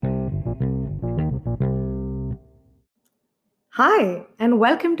Hi, and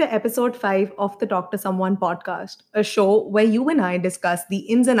welcome to episode 5 of the Talk to Someone podcast, a show where you and I discuss the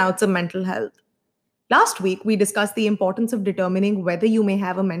ins and outs of mental health. Last week, we discussed the importance of determining whether you may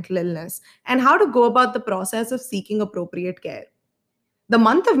have a mental illness and how to go about the process of seeking appropriate care. The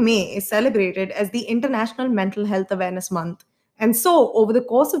month of May is celebrated as the International Mental Health Awareness Month, and so over the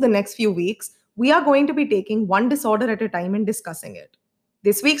course of the next few weeks, we are going to be taking one disorder at a time and discussing it.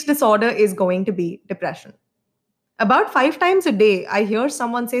 This week's disorder is going to be depression. About 5 times a day, I hear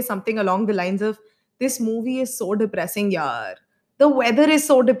someone say something along the lines of, "This movie is so depressing, yaar. The weather is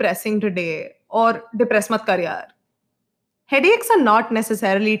so depressing today." Or, "Depress mat kar, yaar." Headaches are not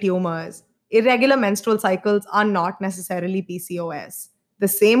necessarily tumors. Irregular menstrual cycles are not necessarily PCOS. The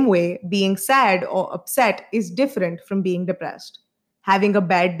same way, being sad or upset is different from being depressed. Having a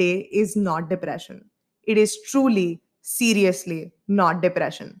bad day is not depression. It is truly, seriously not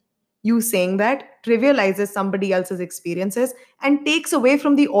depression. You saying that trivializes somebody else's experiences and takes away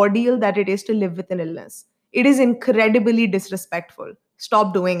from the ordeal that it is to live with an illness. It is incredibly disrespectful.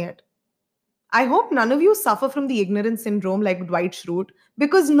 Stop doing it. I hope none of you suffer from the ignorance syndrome like Dwight Schrute,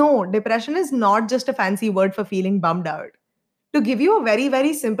 because no, depression is not just a fancy word for feeling bummed out. To give you a very,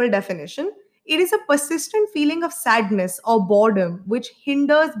 very simple definition, it is a persistent feeling of sadness or boredom which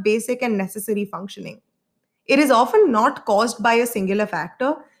hinders basic and necessary functioning. It is often not caused by a singular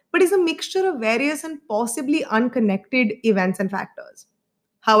factor, but is a mixture of various and possibly unconnected events and factors.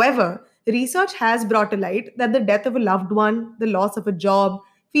 However, research has brought to light that the death of a loved one, the loss of a job,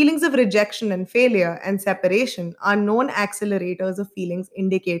 feelings of rejection and failure, and separation are known accelerators of feelings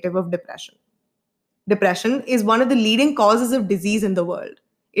indicative of depression. Depression is one of the leading causes of disease in the world.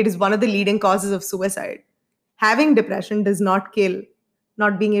 It is one of the leading causes of suicide. Having depression does not kill,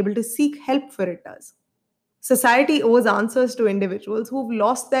 not being able to seek help for it does. Society owes answers to individuals who've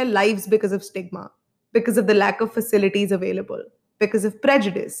lost their lives because of stigma, because of the lack of facilities available, because of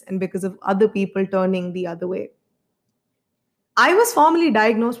prejudice, and because of other people turning the other way. I was formally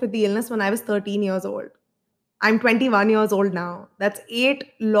diagnosed with the illness when I was 13 years old. I'm 21 years old now. That's 8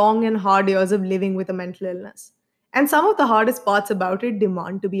 long and hard years of living with a mental illness. And some of the hardest parts about it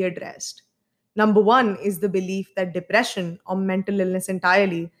demand to be addressed. Number one is the belief that depression or mental illness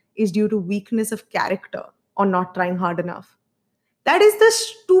entirely is due to weakness of character or not trying hard enough. That is the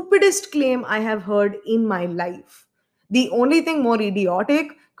stupidest claim I have heard in my life. The only thing more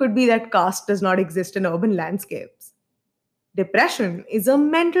idiotic could be that caste does not exist in urban landscapes. Depression is a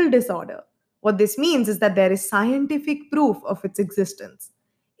mental disorder. What this means is that there is scientific proof of its existence.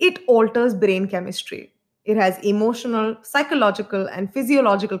 It alters brain chemistry. It has emotional, psychological, and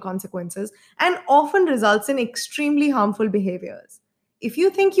physiological consequences and often results in extremely harmful behaviors. If you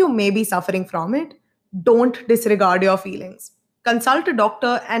think you may be suffering from it, don't disregard your feelings. Consult a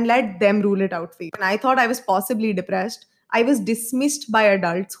doctor and let them rule it out for you. When I thought I was possibly depressed, I was dismissed by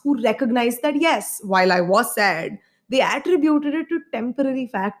adults who recognized that yes, while I was sad, they attributed it to temporary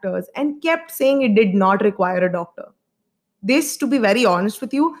factors and kept saying it did not require a doctor. This, to be very honest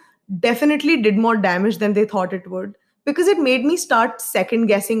with you, definitely did more damage than they thought it would because it made me start second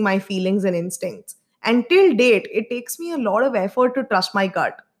guessing my feelings and instincts. And till date, it takes me a lot of effort to trust my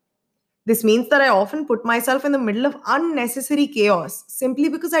gut. This means that I often put myself in the middle of unnecessary chaos simply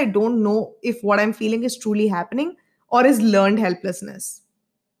because I don't know if what I'm feeling is truly happening or is learned helplessness.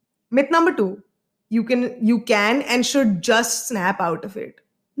 Myth number 2, you can and should just snap out of it.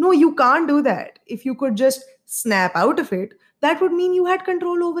 No, you can't do that. If you could just snap out of it, that would mean you had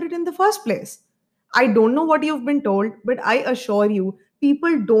control over it in the first place. I don't know what you've been told, but I assure you,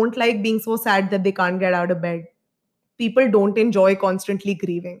 people don't like being so sad that they can't get out of bed. People don't enjoy constantly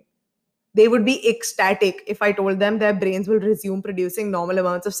grieving. They would be ecstatic if I told them their brains will resume producing normal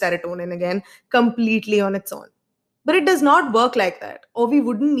amounts of serotonin again completely on its own. But it does not work like that, or we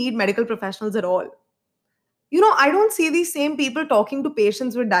wouldn't need medical professionals at all. I don't see these same people talking to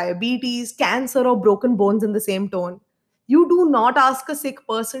patients with diabetes, cancer, or broken bones in the same tone. You do not ask a sick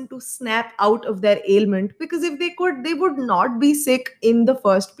person to snap out of their ailment because if they could, they would not be sick in the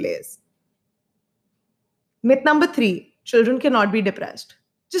first place. Myth number 3, children cannot be depressed.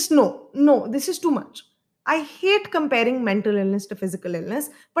 Just no, no, this is too much. I hate comparing mental illness to physical illness,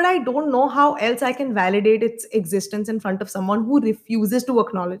 but I don't know how else I can validate its existence in front of someone who refuses to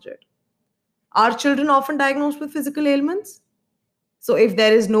acknowledge it. Are children often diagnosed with physical ailments? So, if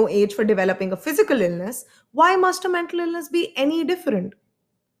there is no age for developing a physical illness, why must a mental illness be any different?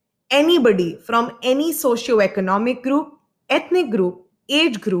 Anybody from any socioeconomic group, ethnic group,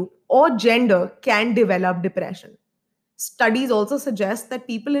 age group, or gender can develop depression. Studies also suggest that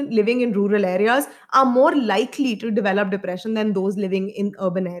people living in rural areas are more likely to develop depression than those living in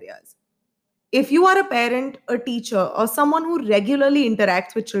urban areas. If you are a parent, a teacher, or someone who regularly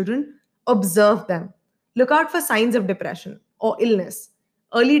interacts with children, observe them. Look out for signs of depression or illness.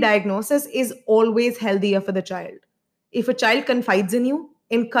 Early diagnosis is always healthier for the child. If a child confides in you,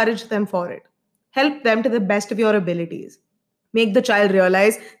 encourage them for it. Help them to the best of your abilities. Make the child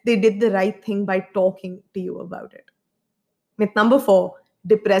realize they did the right thing by talking to you about it. Myth number four,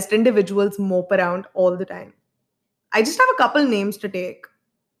 depressed individuals mope around all the time. I just have a couple names to take: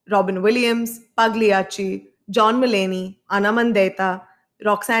 Robin Williams, Pagliacci, John Mulaney, Anna Mandeta,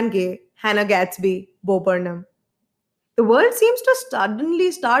 Roxane Gay, Hannah Gatsby, Bo Burnham. The world seems to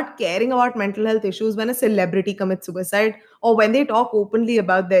suddenly start caring about mental health issues when a celebrity commits suicide or when they talk openly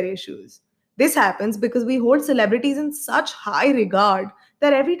about their issues. This happens because we hold celebrities in such high regard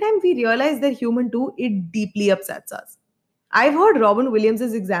that every time we realize they're human too, it deeply upsets us. I've heard Robin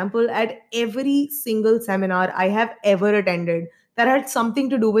Williams' example at every single seminar I have ever attended that had something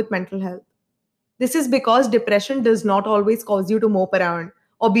to do with mental health. This is because depression does not always cause you to mope around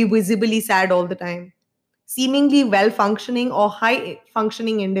or be visibly sad all the time. Seemingly well functioning or high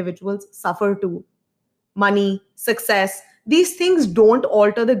functioning individuals suffer too. Money, success, these things don't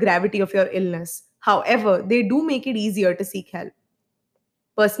alter the gravity of your illness. However, they do make it easier to seek help.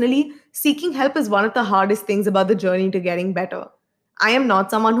 Personally, seeking help is one of the hardest things about the journey to getting better. I am not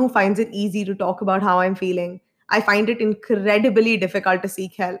someone who finds it easy to talk about how I'm feeling. I find it incredibly difficult to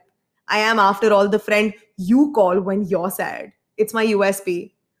seek help. I am, after all, the friend you call when you're sad. It's my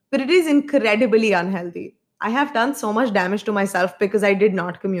USP. But it is incredibly unhealthy. I have done so much damage to myself because I did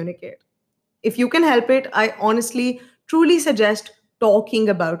not communicate. If you can help it, I honestly, truly suggest talking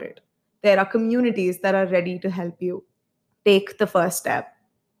about it. There are communities that are ready to help you. Take the first step.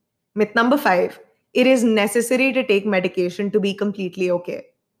 Myth number five, it is necessary to take medication to be completely okay.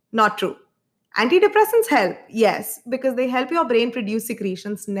 Not true. Antidepressants help, yes, because they help your brain produce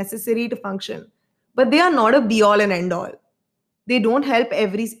secretions necessary to function. But they are not a be all and end all. They don't help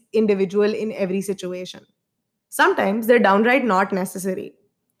every individual in every situation. Sometimes they're downright not necessary.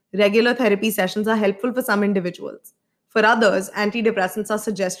 Regular therapy sessions are helpful for some individuals. For others, antidepressants are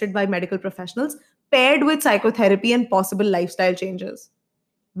suggested by medical professionals paired with psychotherapy and possible lifestyle changes.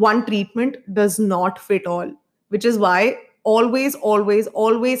 One treatment does not fit all, which is why always, always,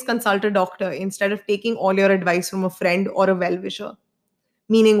 always consult a doctor instead of taking all your advice from a friend or a well wisher.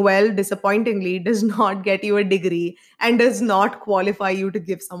 Meaning well, disappointingly, does not get you a degree and does not qualify you to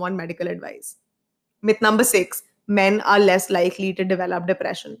give someone medical advice. Myth number six, men are less likely to develop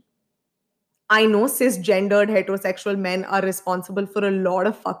depression. I know cisgendered heterosexual men are responsible for a lot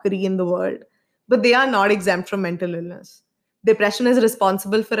of fuckery in the world, but they are not exempt from mental illness. Depression is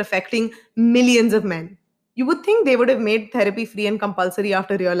responsible for affecting millions of men. You would think they would have made therapy free and compulsory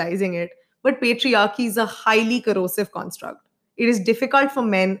after realizing it, but patriarchy is a highly corrosive construct. It is difficult for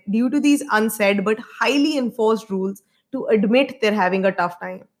men, due to these unsaid but highly enforced rules, to admit they're having a tough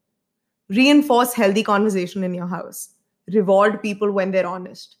time. Reinforce healthy conversation in your house. Reward people when they're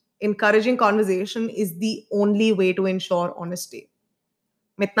honest. Encouraging conversation is the only way to ensure honesty.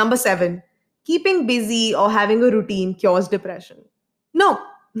 Myth number seven, keeping busy or having a routine cures depression. No,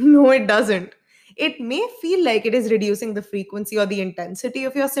 no, it doesn't. It may feel like it is reducing the frequency or the intensity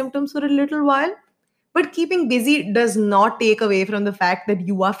of your symptoms for a little while, but keeping busy does not take away from the fact that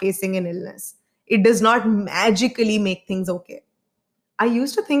you are facing an illness. It does not magically make things okay. I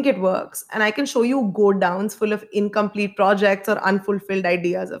used to think it works, and I can show you go downs full of incomplete projects or unfulfilled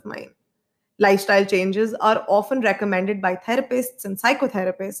ideas of mine. Lifestyle changes are often recommended by therapists and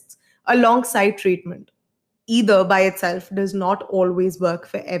psychotherapists alongside treatment. Either by itself does not always work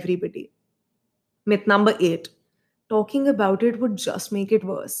for everybody. Myth number eight, talking about it would just make it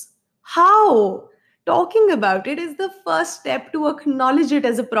worse. How? Talking about it is the first step to acknowledge it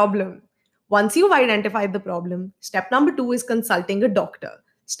as a problem. Once you've identified the problem, step number two is consulting a doctor.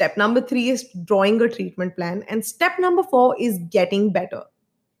 Step number three is drawing a treatment plan. And step number four is getting better.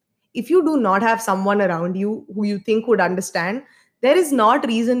 If you do not have someone around you who you think would understand, there is not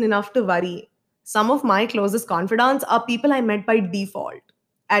reason enough to worry. Some of my closest confidants are people I met by default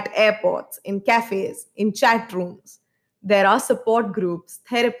at airports, in cafes, in chat rooms. There are support groups,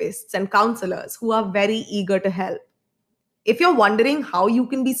 therapists, and counselors who are very eager to help. If you're wondering how you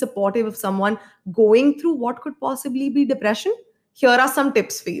can be supportive of someone going through what could possibly be depression, here are some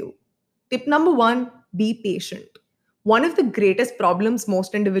tips for you. Tip number one, be patient. One of the greatest problems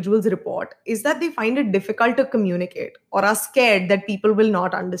most individuals report is that they find it difficult to communicate or are scared that people will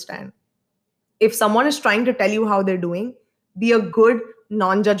not understand. If someone is trying to tell you how they're doing, be a good,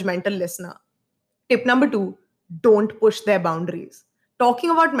 non judgmental listener. Tip number two, don't push their boundaries.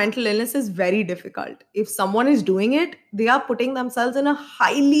 Talking about mental illness is very difficult. If someone is doing it, they are putting themselves in a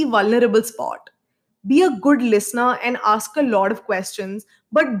highly vulnerable spot. Be a good listener and ask a lot of questions,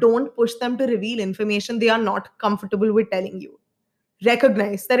 but don't push them to reveal information they are not comfortable with telling you.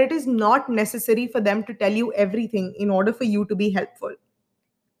 Recognize that it is not necessary for them to tell you everything in order for you to be helpful.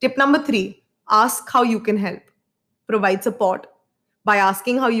 Tip number three, ask how you can help. Provide support. By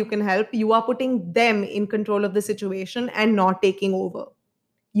asking how you can help, you are putting them in control of the situation and not taking over.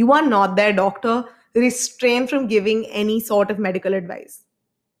 You are not their doctor. Restrain from giving any sort of medical advice.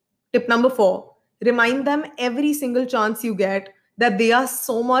 Tip number four, remind them every single chance you get that they are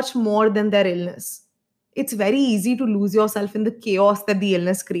so much more than their illness. It's very easy to lose yourself in the chaos that the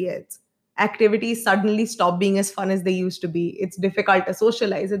illness creates. Activities suddenly stop being as fun as they used to be. It's difficult to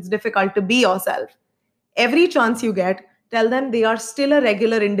socialize, it's difficult to be yourself. Every chance you get, tell them they are still a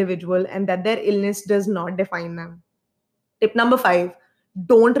regular individual and that their illness does not define them. Tip number five,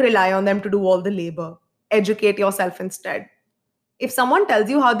 don't rely on them to do all the labor. Educate yourself instead. If someone tells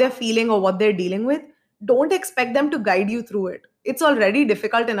you how they're feeling or what they're dealing with, don't expect them to guide you through it. It's already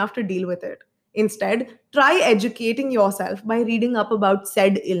difficult enough to deal with it. Instead, try educating yourself by reading up about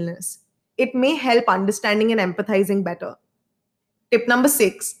said illness. It may help understanding and empathizing better. Tip number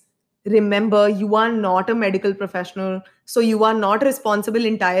six, remember you are not a medical professional, so you are not responsible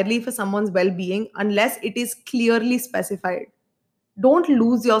entirely for someone's well being unless it is clearly specified. Don't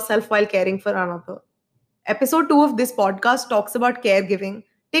lose yourself while caring for another. Episode 2 of this podcast talks about caregiving.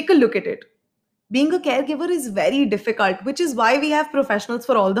 Take a look at it. Being a caregiver is very difficult, which is why we have professionals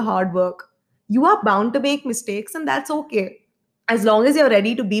for all the hard work. You are bound to make mistakes, and that's okay, as long as you're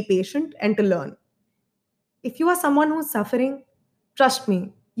ready to be patient and to learn. If you are someone who's suffering, trust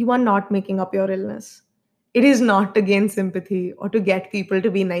me, you are not making up your illness. It is not to gain sympathy or to get people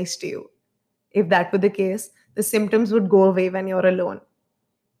to be nice to you. If that were the case, the symptoms would go away when you're alone.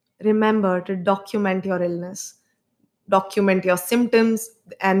 Remember to document your illness, document your symptoms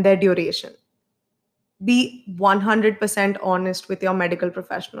and their duration. Be 100% honest with your medical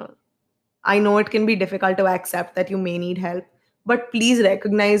professional. I know it can be difficult to accept that you may need help, but please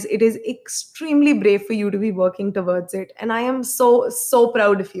recognize it is extremely brave for you to be working towards it. And I am so, so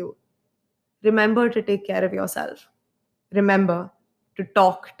proud of you. Remember to take care of yourself. Remember to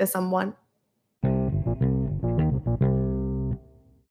talk to someone.